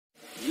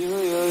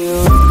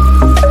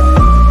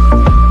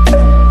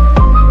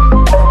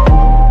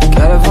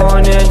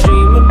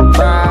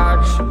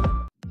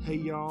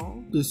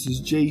this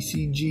is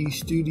JCG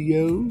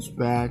Studios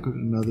back with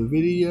another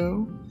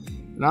video,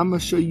 and I'm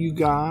going to show you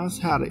guys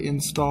how to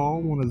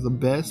install one of the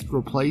best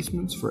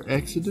replacements for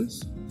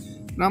Exodus,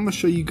 and I'm going to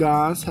show you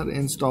guys how to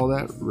install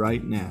that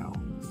right now.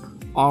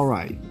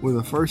 Alright, well,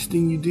 the first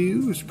thing you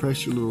do is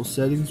press your little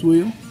settings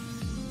wheel.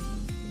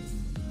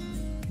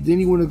 Then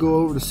you want to go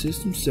over to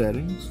System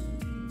Settings,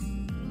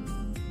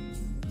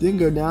 then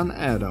go down to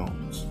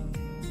Add-ons.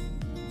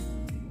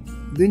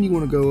 Then you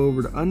want to go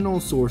over to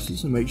Unknown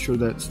Sources and make sure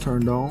that's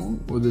turned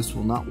on or this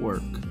will not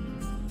work.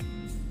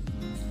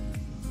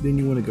 Then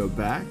you want to go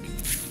back,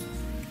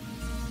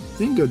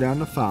 then go down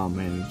to File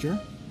Manager.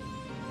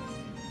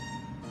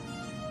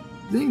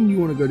 Then you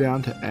want to go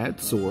down to Add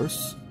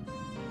Source,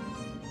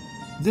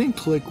 then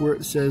click where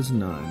it says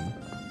None.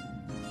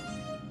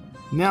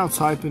 Now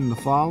type in the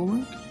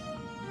following.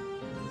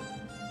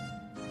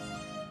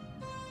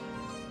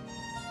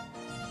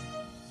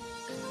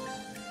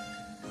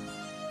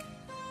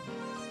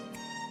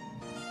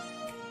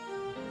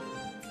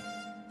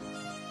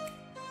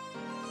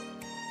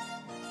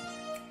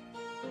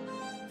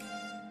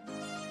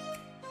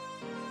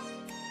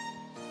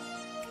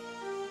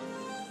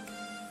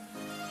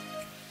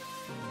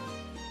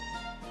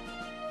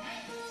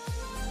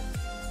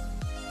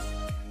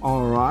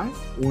 Alright,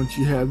 once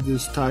you have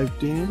this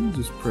typed in,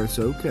 just press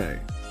OK.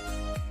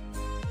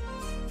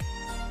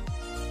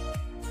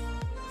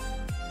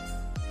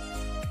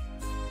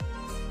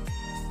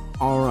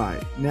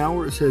 Alright, now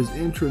where it says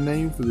enter a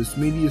name for this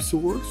media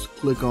source,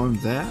 click on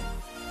that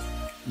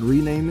and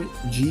rename it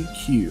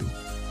GQ.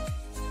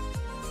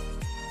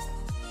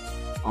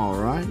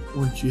 Alright,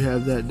 once you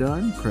have that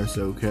done, press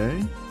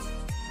OK.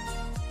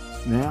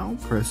 Now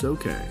press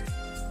OK.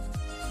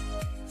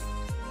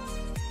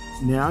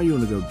 Now you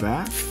want to go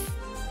back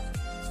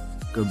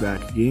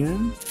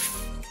again.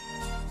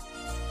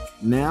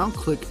 Now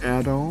click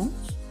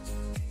Add-ons.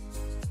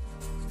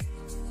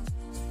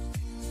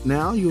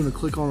 Now you want to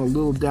click on a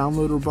little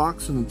downloader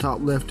box in the top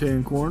left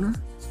hand corner.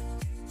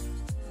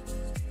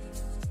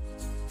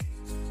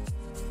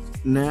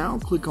 Now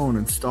click on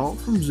Install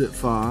from zip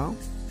file.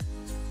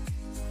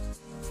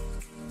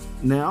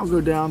 Now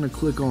go down and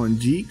click on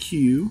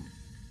GQ.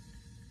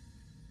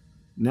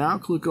 Now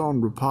click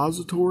on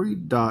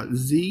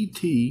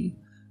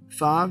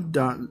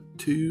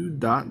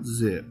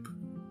repository.zt5.2.zip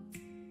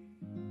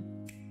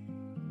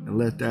and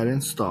let that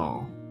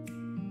install.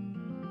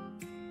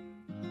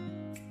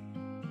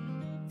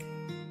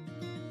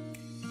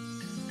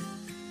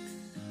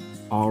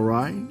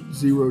 Alright,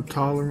 Zero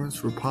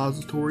Tolerance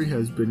Repository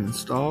has been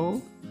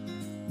installed.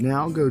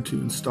 Now go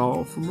to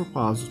Install from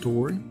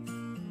Repository.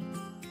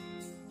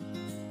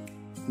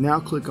 Now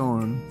click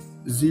on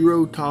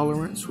Zero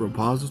Tolerance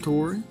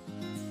Repository.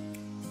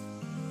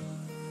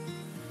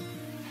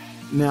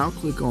 Now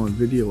click on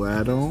Video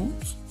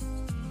Add-ons.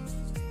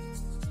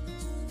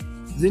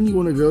 Then you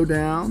want to go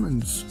down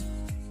and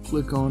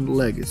click on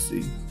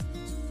Legacy.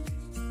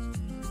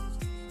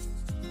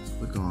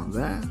 Click on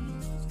that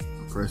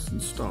and press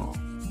Install.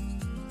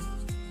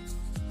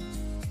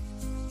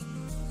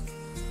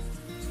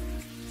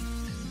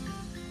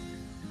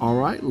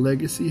 Alright,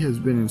 Legacy has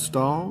been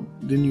installed.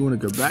 Then you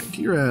want to go back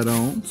to your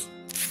add-ons.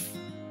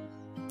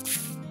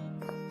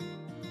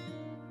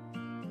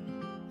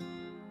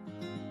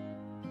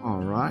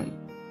 Alright,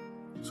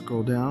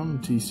 scroll down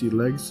to TC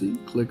Legacy,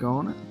 click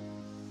on it.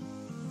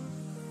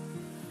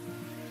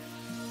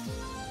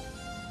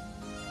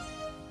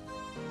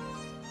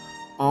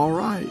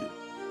 Alright,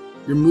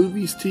 your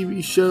movies,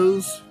 TV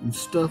shows, and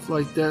stuff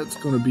like that's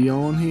going to be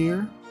on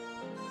here.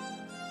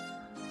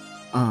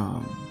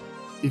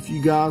 If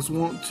you guys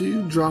want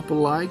to, drop a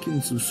like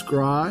and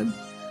subscribe.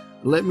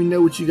 Let me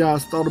know what you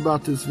guys thought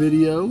about this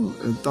video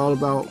and thought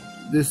about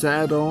this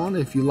add-on.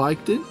 If you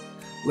liked it,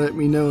 let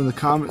me know in the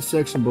comment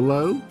section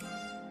below,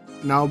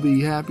 and I'll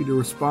be happy to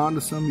respond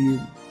to some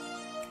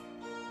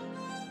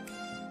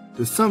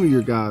of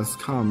your guys'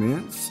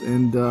 comments,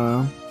 and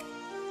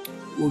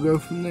we'll go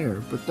from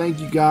there. But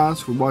thank you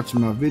guys for watching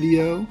my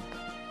video,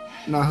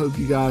 and I hope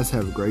you guys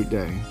have a great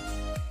day.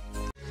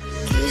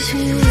 Kiss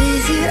me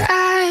with your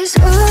eyes.